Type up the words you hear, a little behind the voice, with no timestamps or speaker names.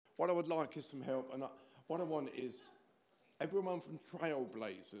what I would like is some help. And what I want is everyone from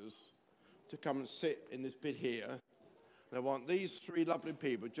Trailblazers to come and sit in this bit here. And I want these three lovely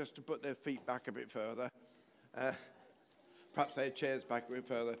people just to put their feet back a bit further. Perhaps their chairs back a bit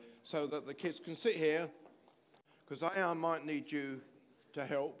further, so that the kids can sit here, because I might need you to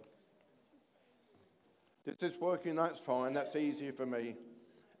help. Is this working? That's fine. That's easier for me.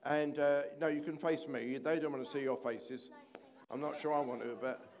 And no, you can face me. They don't want to see your faces. I'm not sure I want to,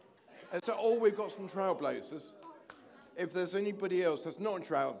 but that's all we've got some Trailblazers. If there's anybody else that's not in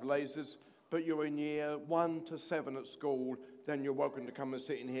Trailblazers, but you're in year 1 to 7 at school, then you're welcome to come and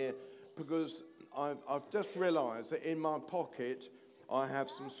sit in here, because I've just realised that in my pocket I have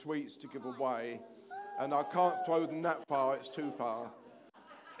some sweets to give away, and I can't throw them that far, it's too far.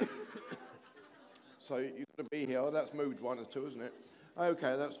 So you've got to be here. Oh, that's moved 1 or 2, isn't it?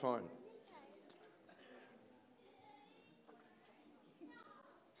 Okay, that's fine.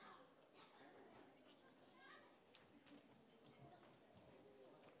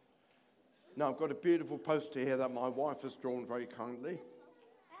 Now, I've got a beautiful poster here that my wife has drawn very kindly.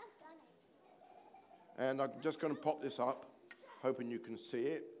 And I'm just going to pop this up, hoping you can see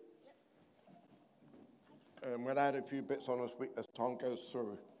it. And we'll add a few bits on as time goes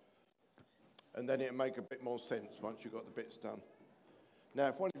through. And then it'll make a bit more sense once you've got the bits done. Now,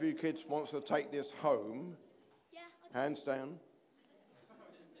 if one of you kids wants to take this home, hands down,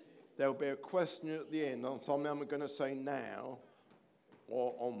 there'll be a question at the end on something I'm going to say now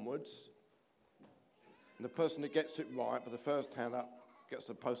or onwards. And the person that gets it right, with the first hand up, gets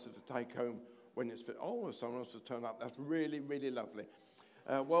the poster to take home when it's fit. Oh, someone else has turned up. That's really, really lovely.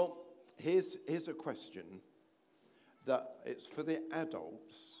 Well, here's a question that it's for the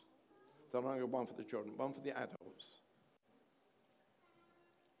adults. Then I'm going to one for the children, one for the adults.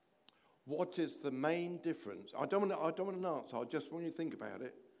 What is the main difference? I don't want an answer. I just want you to think about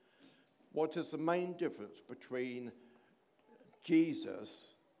it. What is the main difference between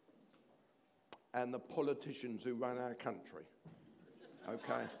Jesus and the politicians who run our country?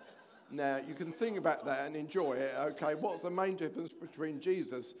 Okay. Now, you can think about that and enjoy it. Okay, what's the main difference between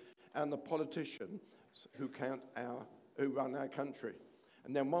Jesus and the politicians who run our country?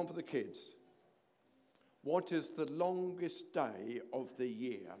 And then one for the kids. What is the longest day of the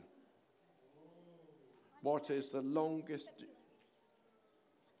year? What is the longest...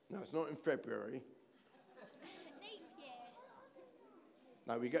 No, it's not in February. Leap year.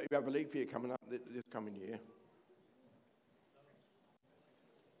 No, we have a leap year coming up this coming year.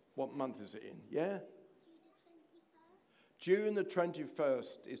 What month is it in? Yeah? June the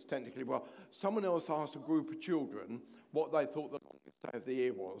 21st is technically, well, someone else asked a group of children what they thought the longest day of the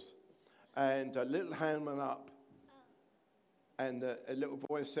year was. And a little hand went up, and a little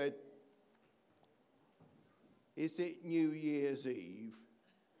voice said, "Is it New Year's Eve?"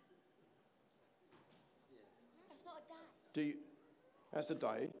 That's not a day. That's a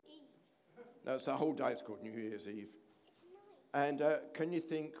day. Eve. No, it's a whole day. It's called New Year's Eve. It's a night. And can you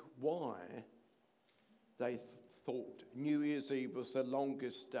think why they thought New Year's Eve was the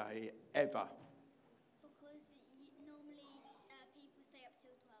longest day ever? Because normally people stay up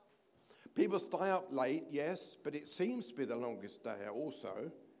till 12. People stay up late, yes, but it seems to be the longest day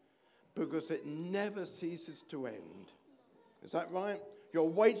also because it never ceases to end. Is that right? You're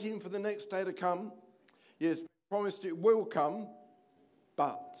waiting for the next day to come. Yes, promised it will come,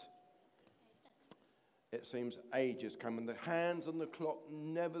 but it seems ages come, and the hands on the clock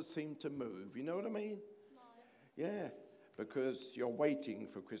never seem to move. You know what I mean? No. Yeah, because you're waiting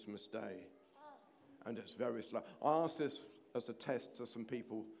for Christmas Day, and it's very slow. I asked this as a test to some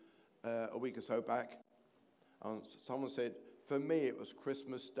people a week or so back, and someone said, for me it was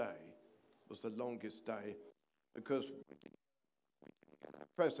Christmas Day was the longest day, because we didn't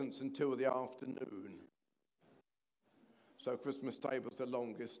get presents until the afternoon. So Christmas Day was the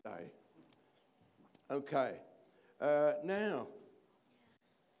longest day. Okay, now,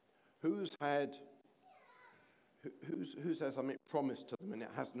 who's had something promised to them and it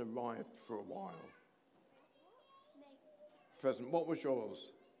hasn't arrived for a while? Me. Present. What was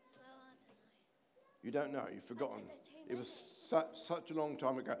yours? Well, I don't know. You don't know. You've forgotten. Too It was such a long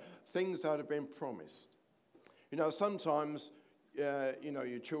time ago. Things that have been promised. You know, sometimes,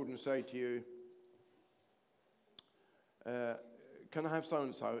 your children say to you, "Can I have so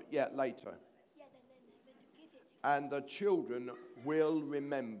and so?" Yeah, later. Yeah, then they give it to you. And the children will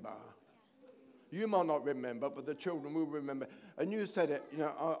remember. You might not remember, but the children will remember. And you said it,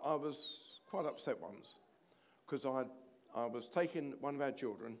 I was quite upset once because I was taking one of our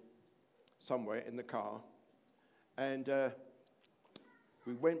children somewhere in the car, and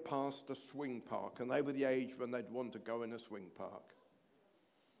we went past a swing park, and they were the age when they'd want to go in a swing park.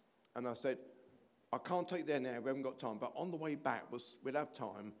 And I said, I can't take you there now, we haven't got time, but on the way back, we'll have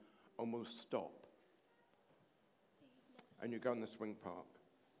time and we'll stop. And you go in the swing park.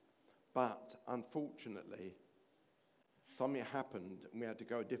 But unfortunately, something happened and we had to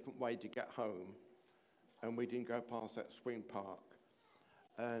go a different way to get home, and we didn't go past that swing park.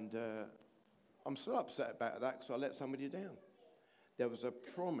 And I'm still upset about that because I let somebody down. There was a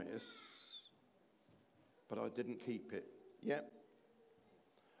promise, but I didn't keep it. Yep.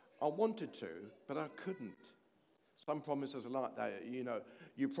 I wanted to, but I couldn't. Some promises are like that. You know,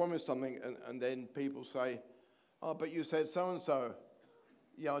 you promise something and then people say, oh, but you said so-and-so.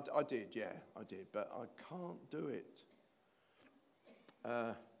 Yeah, I did, but I can't do it.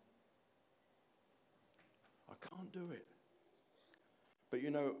 I can't do it. But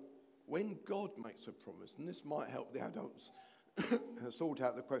you know, when God makes a promise, and this might help the adults sort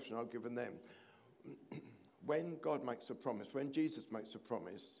out the question I've given them. When God makes a promise, when Jesus makes a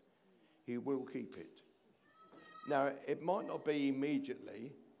promise, he will keep it. Now, it might not be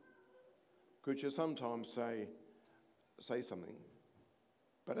immediately, because you sometimes say something,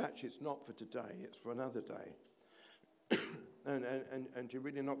 but actually it's not for today, it's for another day. and you're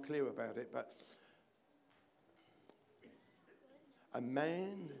really not clear about it, but a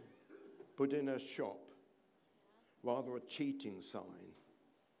man put in a shop rather a cheating sign,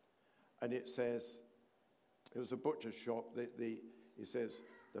 and it says, it was a butcher's shop, it says,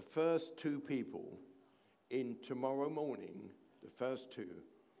 the first 2 people in tomorrow morning, the first 2,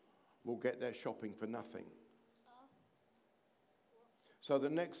 will get their shopping for nothing. So the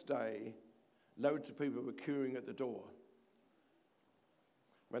next day, loads of people were queuing at the door.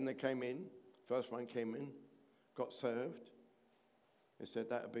 When they came in, first one came in, got served. They said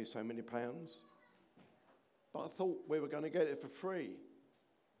that would be so many pounds. But I thought we were going to get it for free.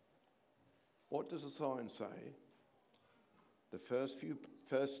 What does the sign say? The first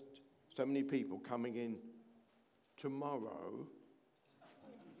so many people coming in tomorrow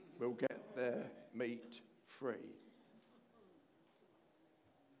will get their meat free.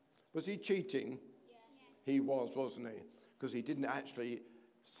 Was he cheating? Yeah. He was, wasn't he? Because he didn't actually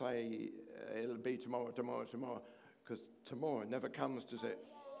say it'll be tomorrow, because tomorrow never comes, does it?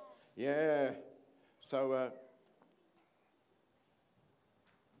 Yeah. So,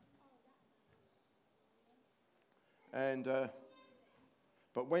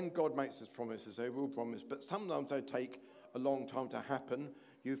 but when God makes his promises, they will promise, but sometimes they take a long time to happen.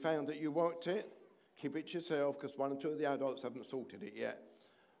 You found that you worked it, keep it to yourself, because 1 or 2 of the adults haven't sorted it yet.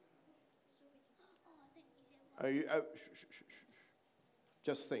 Shh.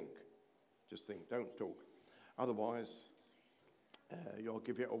 Just think, don't talk. Otherwise, you'll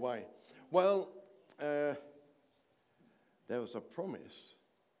give it away. Well, there was a promise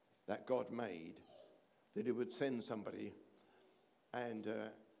that God made that he would send somebody, and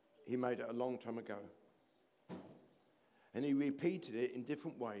he made it a long time ago. And he repeated it in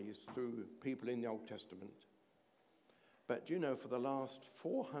different ways through people in the Old Testament. But you know, for the last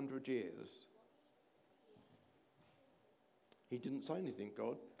 400 years, he didn't say anything,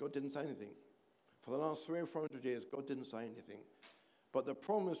 God. God didn't say anything. For the last 300 or 400 years, God didn't say anything. But the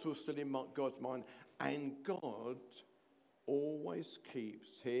promise was still in God's mind, and God always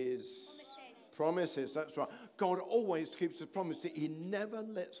keeps his promises. That's right. God always keeps his promises. He never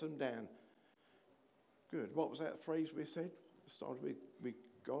lets them down. Good. What was that phrase we said? It started with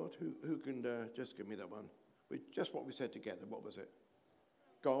God. Who can just give me that one? Just what we said together. What was it?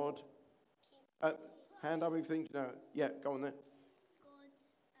 God. Hand up if you think. No. Yeah, go on then. God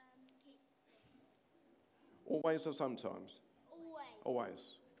keeps his promises. Always or sometimes?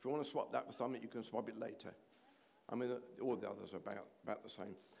 Always. If you want to swap that for something, you can swap it later. I mean, all the others are about the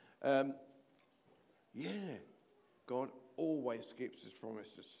same. Yeah, God always keeps his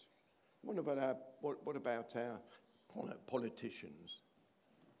promises. What about our politicians?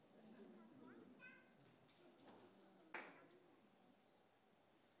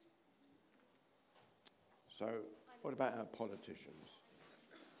 So, what about our politicians?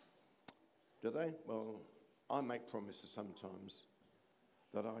 Do they? Well, I make promises sometimes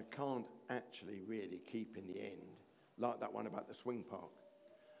that I can't actually really keep in the end, like that one about the swing park.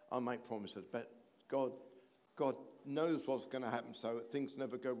 I make promises, but God knows what's going to happen, so things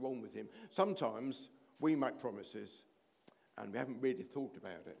never go wrong with him. Sometimes we make promises and we haven't really thought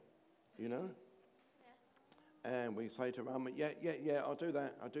about it, you know? Yeah. And we say to Mum, yeah, I'll do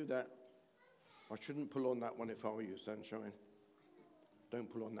that. I shouldn't pull on that one if I were you, sunshine. Don't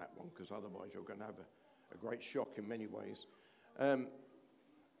pull on that one, because otherwise you're going to have a great shock in many ways.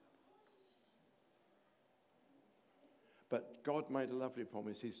 But God made a lovely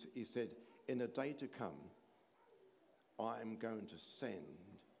promise. He said, in a day to come, I am going to send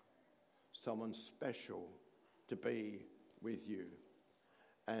someone special to be with you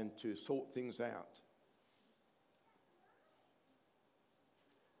and to sort things out.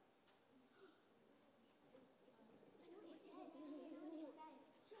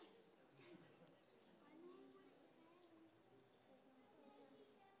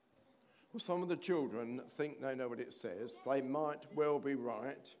 Well, some of the children think they know what it says. They might well be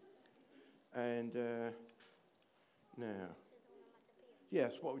right. And now,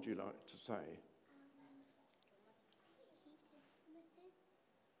 yes, what would you like to say?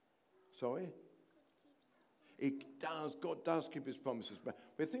 Sorry? God does keep his promises. But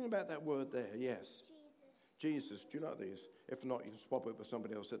we're thinking about that word there, yes. Jesus. Do you like these? If not, you can swap it with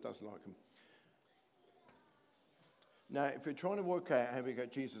somebody else that doesn't like them. Now, if you're trying to work out how we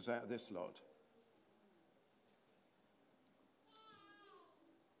get Jesus out of this lot,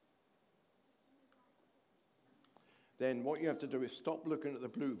 then what you have to do is stop looking at the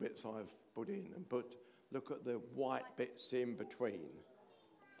blue bits I've put in and look at the white bits in between.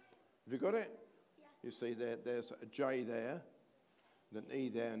 Have you got it? Yeah. You see there's a J there, and an E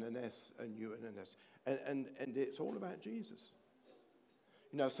there, and an S, and U, and an S. And it's all about Jesus.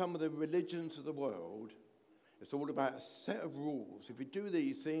 You know, some of the religions of the world, it's all about a set of rules. If you do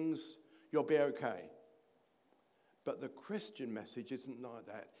these things, you'll be okay. But the Christian message isn't like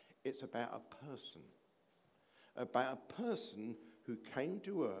that. It's about a person. About a person who came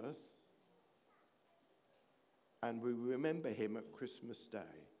to earth, and we remember him at Christmas Day,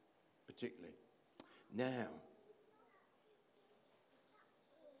 particularly. Now,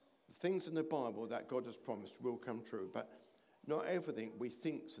 the things in the Bible that God has promised will come true, but not everything we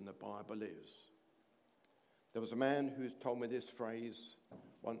think's in the Bible is. There was a man who told me this phrase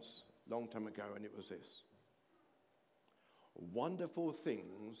once, a long time ago, and it was this. Wonderful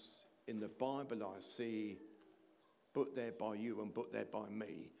things in the Bible I see put there by you and put there by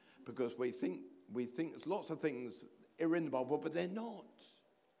me, because we think there's lots of things are in the Bible, but they're not.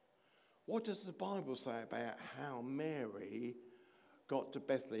 What does the Bible say about how Mary got to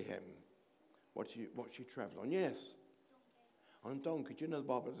Bethlehem? What she travelled on? Yes, on a donkey. Do you know the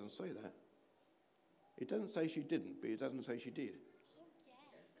Bible doesn't say that? It doesn't say she didn't, but it doesn't say she did.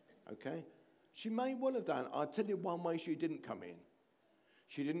 Okay? She may well have done. I'll tell you one way she didn't come in.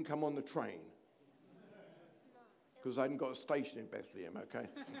 She didn't come on the train. Because they hadn't got a station in Bethlehem, okay?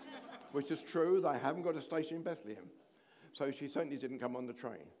 Which is true, they haven't got a station in Bethlehem. So she certainly didn't come on the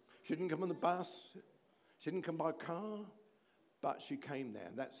train. She didn't come on the bus. She didn't come by car. But she came there.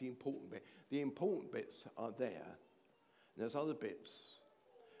 That's the important bit. The important bits are there. There's other bits.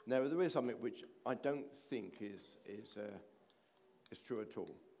 Now, there is something which I don't think is true at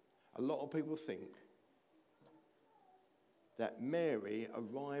all. A lot of people think that Mary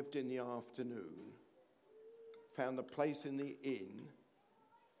arrived in the afternoon, found a place in the inn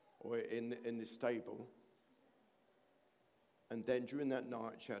or in the stable, and then during that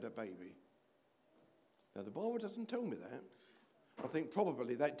night she had a baby. Now, the Bible doesn't tell me that. I think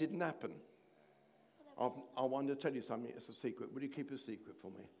probably that didn't happen. I want to tell you something. It's a secret. Will you keep a secret for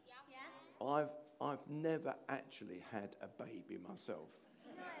me? Yeah. I've never actually had a baby myself.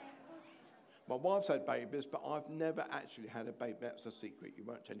 My wife's had babies, but I've never actually had a baby. That's a secret. You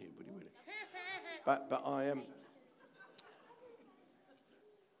won't tell anybody, will you? But I am.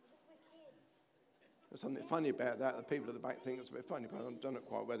 There's something funny about that. The people at the back think it's a bit funny, but I don't know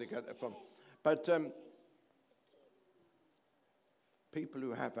quite where they get that from. But people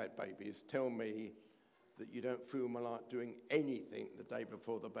who have had babies tell me that you don't feel like doing anything the day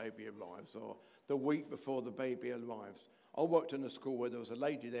before the baby arrives or the week before the baby arrives. I worked in a school where there was a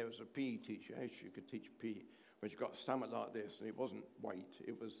lady there who was a PE teacher. She could teach PE when she got a stomach like this, and it wasn't weight.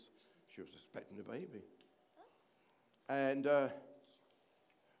 She was expecting a baby. And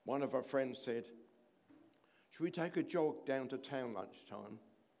one of her friends said, "Should we take a jog down to town lunchtime?"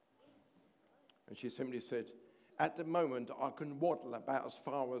 And she simply said, "At the moment, I can waddle about as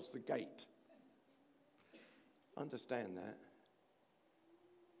far as the gate." Understand that.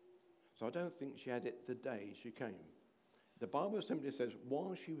 So I don't think she had it the day she came. The Bible simply says,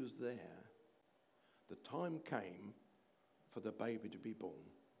 while she was there, the time came for the baby to be born.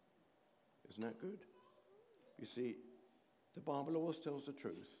 Isn't that good? You see, the Bible always tells the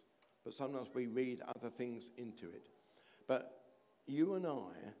truth, but sometimes we read other things into it. But you and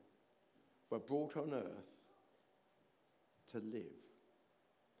I were brought on earth to live.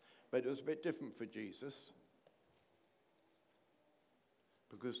 But it was a bit different for Jesus,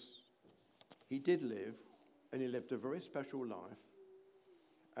 because he did live, and he lived a very special life,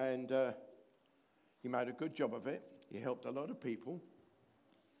 and he made a good job of it. He helped a lot of people.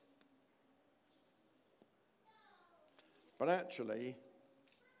 But actually,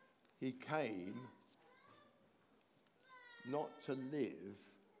 he came not to live.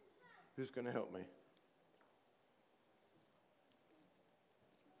 Who's going to help me?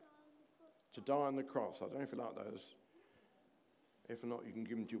 To die on the cross. I don't know if you like those. If not, you can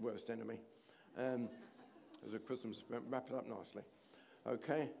give them to your worst enemy. As a Christmas, wrap it up nicely.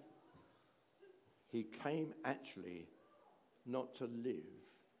 Okay? He came actually not to live,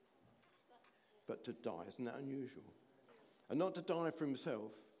 but to die. Isn't that unusual? And not to die for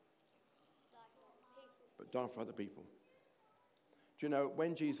himself, but die for other people. Do you know,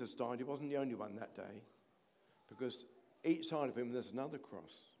 when Jesus died, he wasn't the only one that day, because each side of him there's another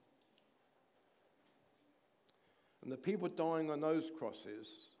cross. And the people dying on those crosses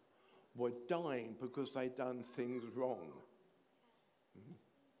were dying because they'd done things wrong.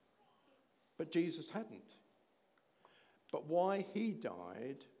 But Jesus hadn't. But why he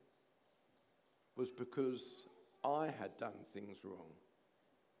died was because I had done things wrong.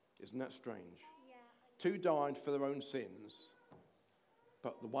 Isn't that strange? Yeah. Two died for their own sins,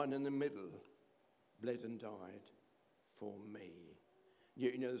 but the one in the middle bled and died for me.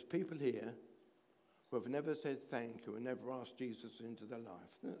 You know, there's people here who have never said thank you and never asked Jesus into their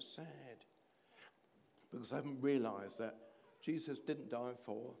life. That's sad. Because they haven't realised that Jesus didn't die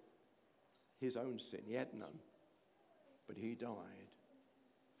for his own sin. He had none. But he died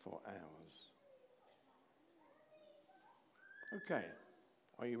for ours. Okay.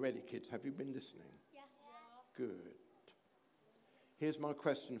 Are you ready, kids? Have you been listening? Yeah. Good. Here's my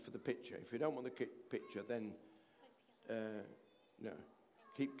question for the picture. If you don't want the picture, then no.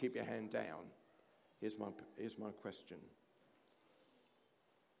 Keep your hand down. Here's my question.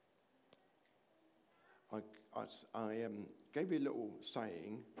 I gave you a little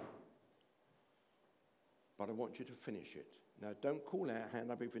saying, but I want you to finish it. Now, don't call out,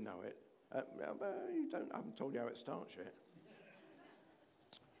 hand up if you know it. I haven't told you how it starts yet.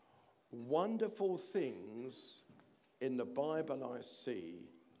 Wonderful things in the Bible I see,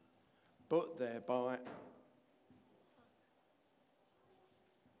 but there by...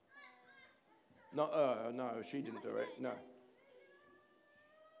 No, she didn't do it. No.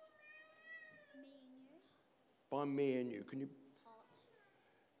 Me and you. By me and you. Can you?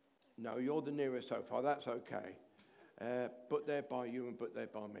 No, you're the nearest so far. That's okay. But there by you and but there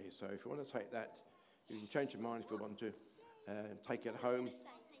by me. So if you want to take that, you can change your mind if you want to. Take it home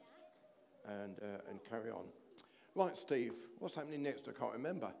and carry on. Right, Steve, what's happening next? I can't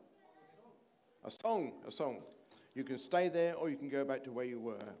remember. A song. You can stay there or you can go back to where you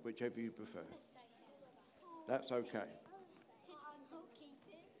were, whichever you prefer. That's okay.